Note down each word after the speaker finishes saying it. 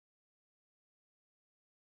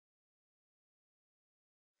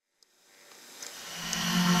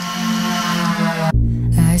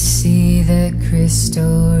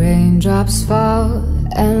crystal raindrops fall,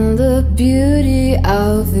 and the beauty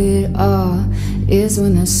of it all is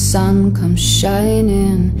when the sun comes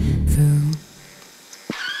shining through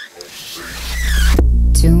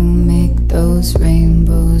to make those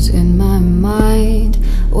rainbows in my mind.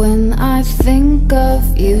 When I think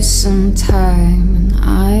of you sometime, and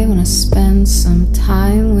I wanna spend some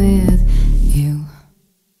time with you,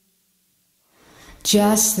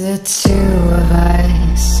 just the two of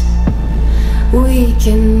us. We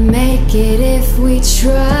can make it if we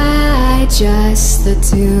try, just the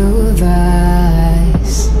two of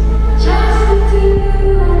us.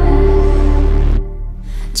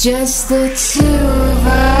 Just the two of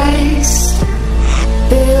us,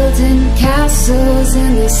 building castles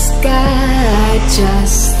in the sky,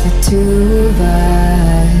 just the two of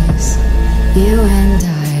us, you and I.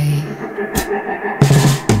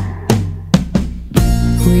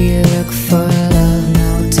 We look for love,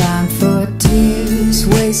 no time for tears.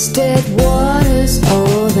 Wasted water's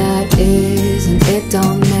all that is, and it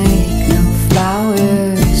don't make no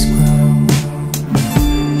flowers grow.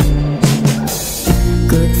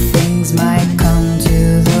 Good things might come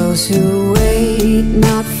to those who wait,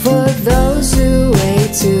 not for those who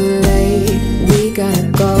wait too late. We gotta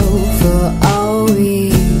go for all we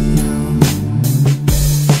know,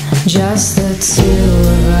 just the two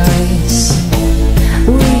of us.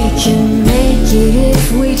 We can make it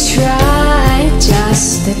if we try,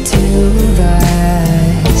 just the two of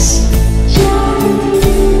us.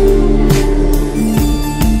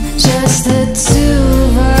 Just the two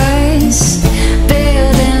of us,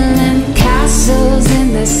 building them castles in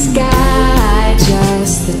the sky,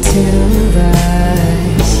 just the two of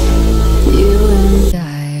us, you and I.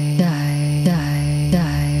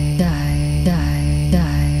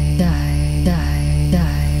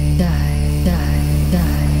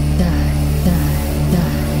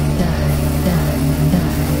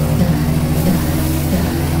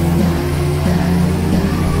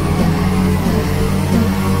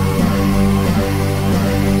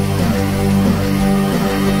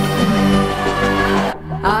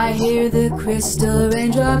 I hear the crystal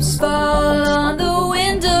raindrops fall on the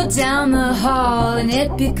window down the hall, and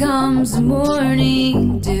it becomes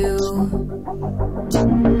morning dew.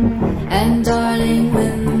 And darling,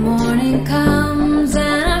 when the morning comes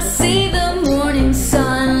and I see the morning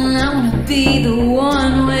sun, I wanna be the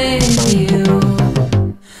one with you,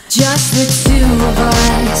 just the two of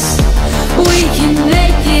us. We can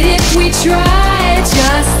make it if we try,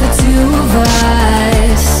 just the two of us.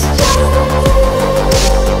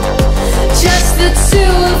 Just the